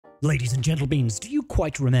Ladies and gentlemen, do you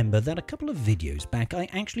quite remember that a couple of videos back I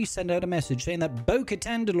actually sent out a message saying that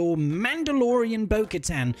Bo-Katan Mandalorian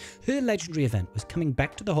Bo-Katan, her legendary event, was coming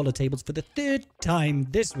back to the holotables for the third time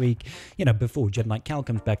this week. You know, before Jedi Knight Cal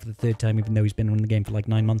comes back for the third time, even though he's been in the game for like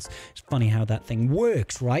 9 months. It's funny how that thing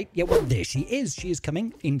works, right? Yeah, well, there she is. She is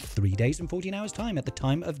coming in 3 days and 14 hours time at the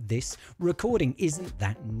time of this recording. Isn't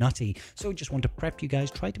that nutty? So I just want to prep you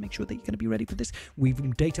guys, try to make sure that you're going to be ready for this.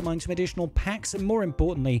 We've data mined some additional packs, and more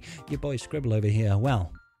importantly, your boy Scribble over here,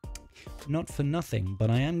 well, not for nothing,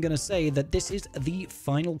 but I am going to say that this is the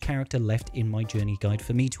final character left in my journey guide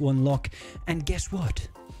for me to unlock. And guess what?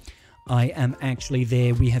 I am actually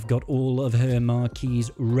there. We have got all of her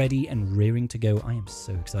marquees ready and rearing to go. I am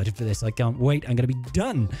so excited for this. I can't wait. I'm going to be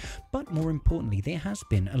done. But more importantly, there has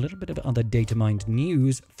been a little bit of other data mined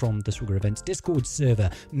news from the SWGoH Events Discord server.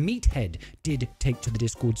 Meathead did take to the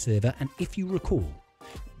Discord server, and if you recall,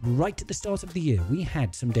 right at the start of the year, we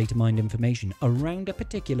had some data mined information around a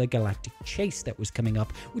particular galactic chase that was coming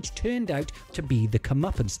up, which turned out to be the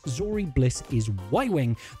comeuppance. Zori Bliss is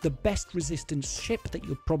Y-Wing, the best resistance ship that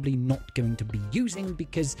you're probably not going to be using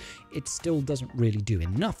because it still doesn't really do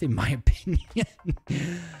enough, in my opinion.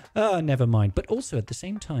 Never mind. But also at the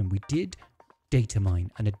same time, we did data mine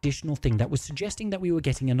an additional thing that was suggesting that we were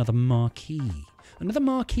getting another marquee. Another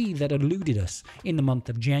marquee that eluded us in the month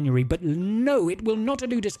of January, but no, it will not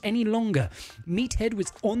elude us any longer. Meathead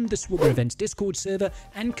was on the SWGoH Events Discord server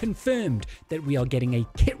and confirmed that we are getting a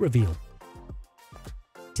kit reveal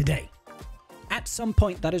today. At some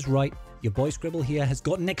point, that is right. Your boy Scribble here has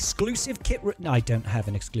got an exclusive kit. I don't have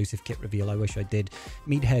an exclusive kit reveal. I wish I did.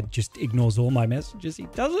 Meathead just ignores all my messages. He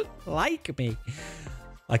doesn't like me.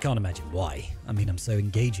 I can't imagine why. I mean, I'm so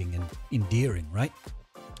engaging and endearing, right?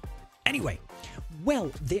 Anyway, well,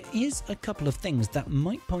 there is a couple of things that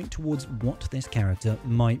might point towards what this character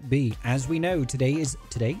might be. As we know,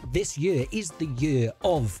 this year is the year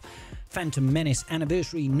of Phantom Menace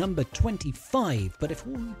anniversary number 25. But if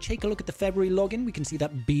we take a look at the February login, we can see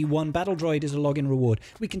that B1 Battle Droid is a login reward.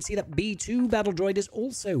 We can see that B2 Battle Droid is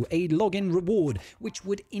also a login reward, which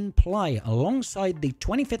would imply, alongside the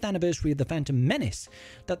 25th anniversary of the Phantom Menace,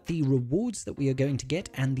 that the rewards that we are going to get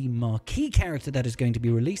and the marquee character that is going to be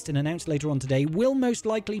released and announced later on today will most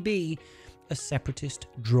likely be a Separatist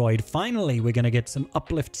droid. Finally, we're going to get some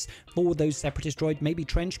uplifts for those Separatist droids. Maybe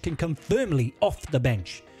Trench can come firmly off the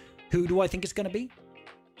bench. Who do I think it's going to be?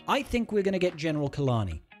 I think we're going to get General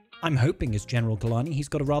Kalani. I'm hoping it's General Kalani. He's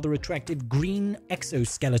got a rather attractive green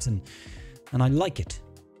exoskeleton, and I like it.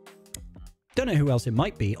 Don't know who else it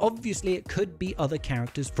might be. Obviously, it could be other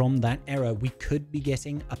characters from that era. We could be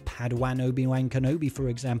getting a Padawan Obi-Wan Kenobi, for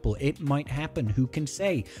example. It might happen. Who can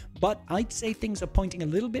say? But I'd say things are pointing a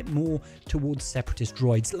little bit more towards Separatist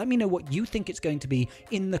droids. Let me know what you think it's going to be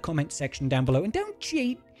in the comment section down below. And don't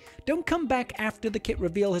cheat. Don't come back after the kit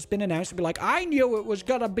reveal has been announced and be like, I knew it was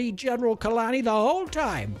going to be General Kalani the whole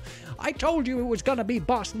time. I told you it was going to be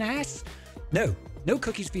Boss Nass. No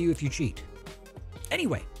cookies for you if you cheat.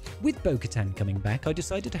 Anyway, with Bo-Katan coming back, I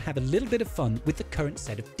decided to have a little bit of fun with the current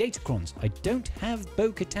set of Datacrons. I don't have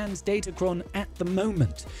Bo-Katan's Datacron at the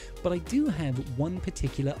moment, but I do have one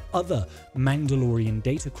particular other Mandalorian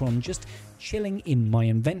Datacron just chilling in my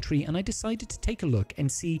inventory, and I decided to take a look and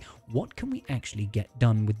see what can we actually get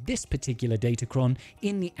done with this particular Datacron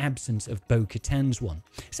in the absence of Bo-Katan's one.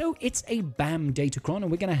 So it's a BAM Datacron,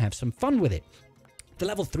 and we're going to have some fun with it. The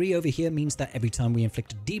level 3 over here means that every time we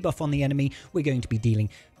inflict a debuff on the enemy, we're going to be dealing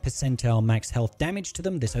percentile max health damage to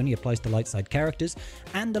them. This only applies to light side characters.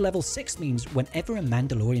 And the level 6 means whenever a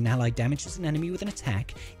Mandalorian ally damages an enemy with an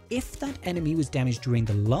attack, if that enemy was damaged during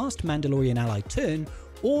the last Mandalorian ally turn,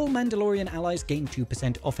 all Mandalorian allies gain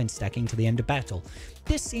 2% offense stacking to the end of battle.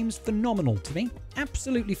 This seems phenomenal to me.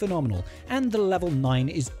 Absolutely phenomenal. And the level 9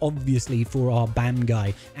 is obviously for our BAM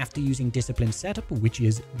guy. After using Discipline Setup, which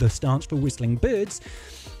is the stance for Whistling Birds,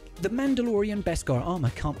 the Mandalorian Beskar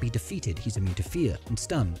armor can't be defeated. He's immune to fear and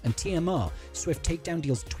stun and TMR. Swift Takedown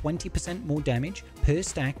deals 20% more damage per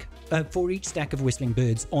stack for each stack of Whistling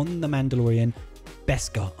Birds on the Mandalorian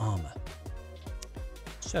Beskar armor.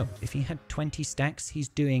 So, if he had 20 stacks, he's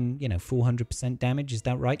doing, 400% damage. Is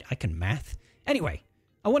that right? I can math. Anyway,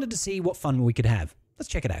 I wanted to see what fun we could have. Let's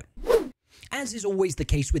check it out. As is always the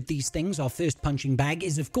case with these things, our first punching bag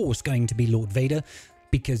is, of course, going to be Lord Vader.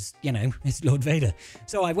 because, you know, it's Lord Vader.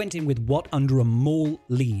 So I went in with Wat under a Maul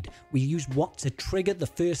lead. We use Wat to trigger the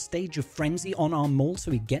first stage of Frenzy on our Maul,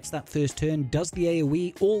 so he gets that first turn, does the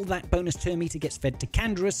AoE, all that bonus turn meter gets fed to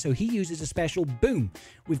Canderous, so he uses a special, boom!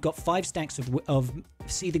 We've got 5 stacks of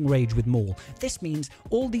Seething Rage with Maul. This means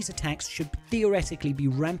all these attacks should theoretically be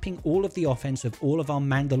ramping all of the offense of all of our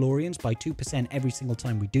Mandalorians by 2% every single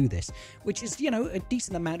time we do this, which is, you know, a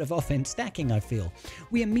decent amount of offense stacking, I feel.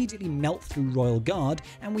 We immediately melt through Royal Guard,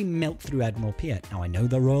 and we melt through Admiral Piet. Now, I know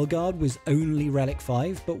the Royal Guard was only Relic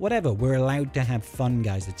 5, but whatever, we're allowed to have fun,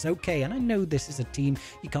 guys. It's okay, and I know this is a team,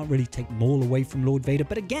 you can't really take Maul away from Lord Vader,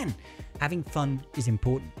 but again, having fun is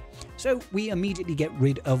important. So we immediately get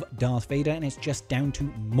rid of Darth Vader, and it's just down to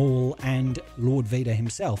Maul and Lord Vader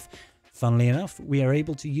himself. Funnily enough, we are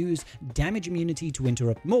able to use damage immunity to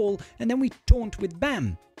interrupt Maul, and then we taunt with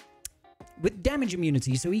Bam with damage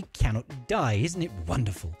immunity, so he cannot die. Isn't it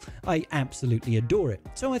wonderful? I absolutely adore it.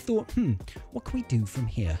 So I thought, what can we do from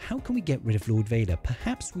here? How can we get rid of Lord Vader?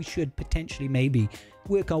 Perhaps we should potentially maybe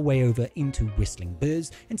work our way over into Whistling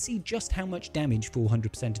Birds and see just how much damage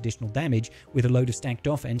 400% additional damage with a load of stacked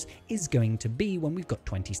offense is going to be when we've got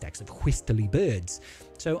 20 stacks of Whistly Birds.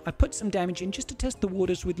 So I put some damage in just to test the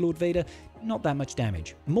waters with Lord Vader. Not that much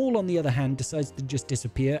damage. Maul, on the other hand, decides to just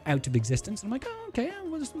disappear out of existence. I'm like, oh, okay,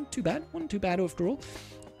 well, it's not too bad. Wasn't too bad after all.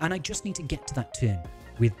 And I just need to get to that turn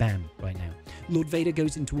with Bam right now. Lord Vader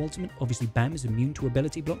goes into ultimate. Obviously, Bam is immune to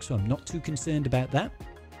ability block, so I'm not too concerned about that.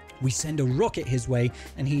 We send a rocket his way,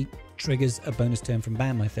 and he triggers a bonus turn from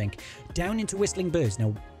Bam, I think. Down into Whistling Birds.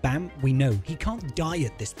 Now, Bam, we know, he can't die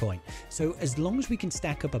at this point. So as long as we can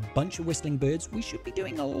stack up a bunch of Whistling Birds, we should be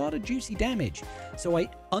doing a lot of juicy damage. So I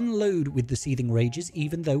unload with the Seething Rages,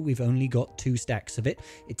 even though we've only got 2 stacks of it.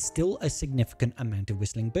 It's still a significant amount of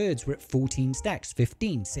Whistling Birds. We're at 14 stacks,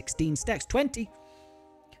 15, 16 stacks, 20.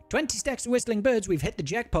 20 stacks of Whistling Birds. We've hit the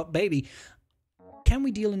jackpot, baby. Can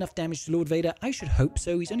we deal enough damage to Lord Vader? I should hope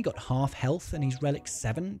so. He's only got half health and he's Relic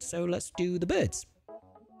 7, so let's do the birds.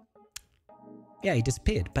 Yeah, he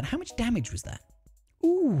disappeared. But how much damage was that?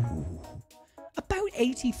 Ooh, about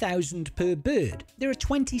 80,000 per bird. There are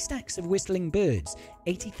 20 stacks of Whistling Birds.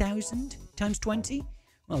 80,000 times 20?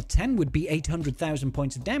 Well, 10 would be 800,000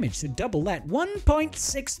 points of damage, so double that.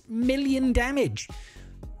 1.6 million damage.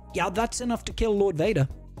 Yeah, that's enough to kill Lord Vader.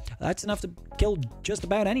 That's enough to kill just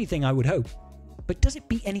about anything, I would hope. But does it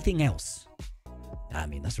beat anything else? I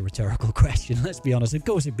mean, that's a rhetorical question, let's be honest. Of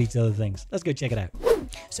course it beats other things. Let's go check it out.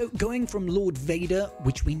 So going from Lord Vader,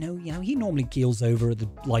 which we know, you know, he normally keels over at the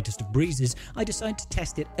lightest of breezes, I decided to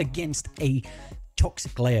test it against a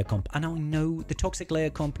toxic layer comp. And I know the toxic layer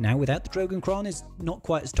comp now without the Drogon Kron is not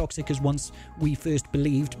quite as toxic as once we first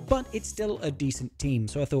believed, but it's still a decent team.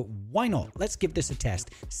 So I thought, why not? Let's give this a test.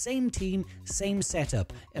 Same team, same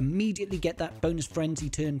setup. Immediately get that bonus frenzy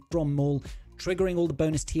turn from Maul, triggering all the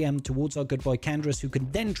bonus TM towards our good boy Canderous, who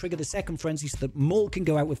can then trigger the second frenzy so that Maul can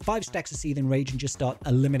go out with 5 stacks of Seething Rage and just start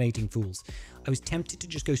eliminating fools. I was tempted to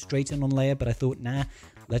just go straight in on Leia, but I thought, nah,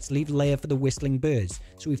 let's leave Leia for the Whistling Birds.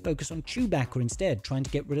 So we focus on Chewbacca instead, trying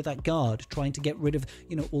to get rid of that guard, trying to get rid of,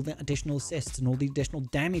 you know, all the additional assists and all the additional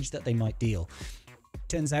damage that they might deal.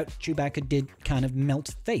 Turns out Chewbacca did kind of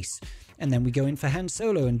melt face. And then we go in for Han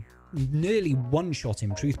Solo and nearly one-shot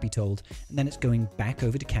him, truth be told, and then it's going back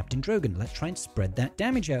over to Captain Drogon. Let's try and spread that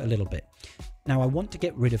damage out a little bit. Now I want to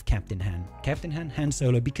get rid of Captain Han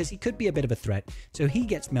Solo, because he could be a bit of a threat, so he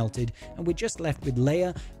gets melted, and we're just left with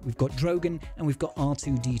Leia, we've got Drogon, and we've got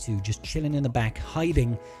R2-D2 just chilling in the back,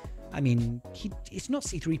 hiding. I mean, it's not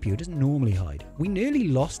C-3PO, it doesn't normally hide. We nearly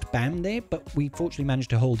lost Bam there, but we fortunately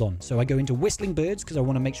managed to hold on. So I go into Whistling Birds, because I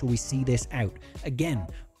want to make sure we see this out. Again,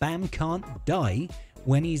 Bam can't die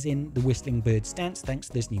when he's in the Whistling Bird stance, thanks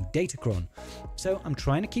to this new Datacron. So I'm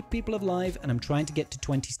trying to keep people alive, and I'm trying to get to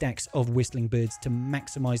 20 stacks of Whistling Birds to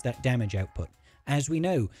maximize that damage output. As we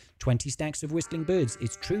know, 20 stacks of Whistling Birds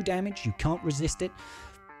is true damage, you can't resist it.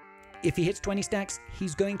 If he hits 20 stacks,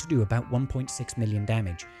 he's going to do about 1.6 million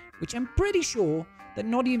damage, which I'm pretty sure that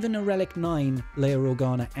not even a Relic 9 Leia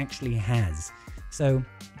Organa actually has. So,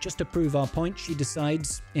 just to prove our point, she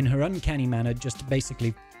decides, in her uncanny manner, just to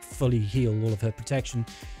basically fully heal all of her protection.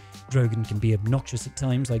 Drogon can be obnoxious at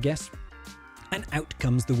times, I guess. And out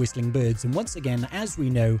comes the Whistling Birds. And once again, as we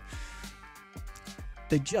know,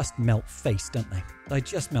 they just melt face, don't they? They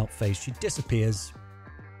just melt face. She disappears.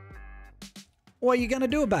 What are you going to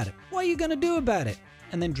do about it? What are you going to do about it?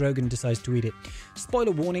 And then Drogon decides to eat it.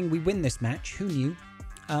 Spoiler warning, we win this match. Who knew?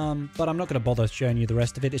 But I'm not going to bother showing you the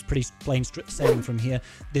rest of it. It's pretty plain sailing from here.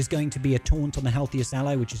 There's going to be a taunt on the healthiest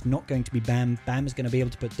ally, which is not going to be Bam. Bam is going to be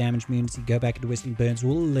able to put damage immunity, go back into Whistling Birds.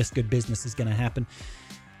 All this good business is going to happen.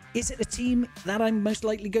 Is it a team that I'm most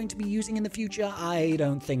likely going to be using in the future? I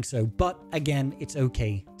don't think so. But again, it's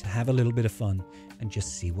okay to have a little bit of fun and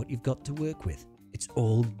just see what you've got to work with. It's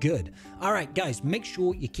all good. All right, guys, make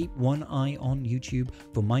sure you keep one eye on YouTube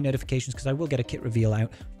for my notifications, because I will get a kit reveal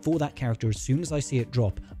out for that character as soon as I see it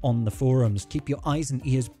drop on the forums. Keep your eyes and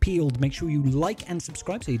ears peeled. Make sure you like and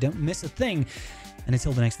subscribe so you don't miss a thing. And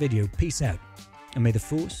until the next video, peace out. And may the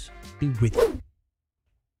Force be with you.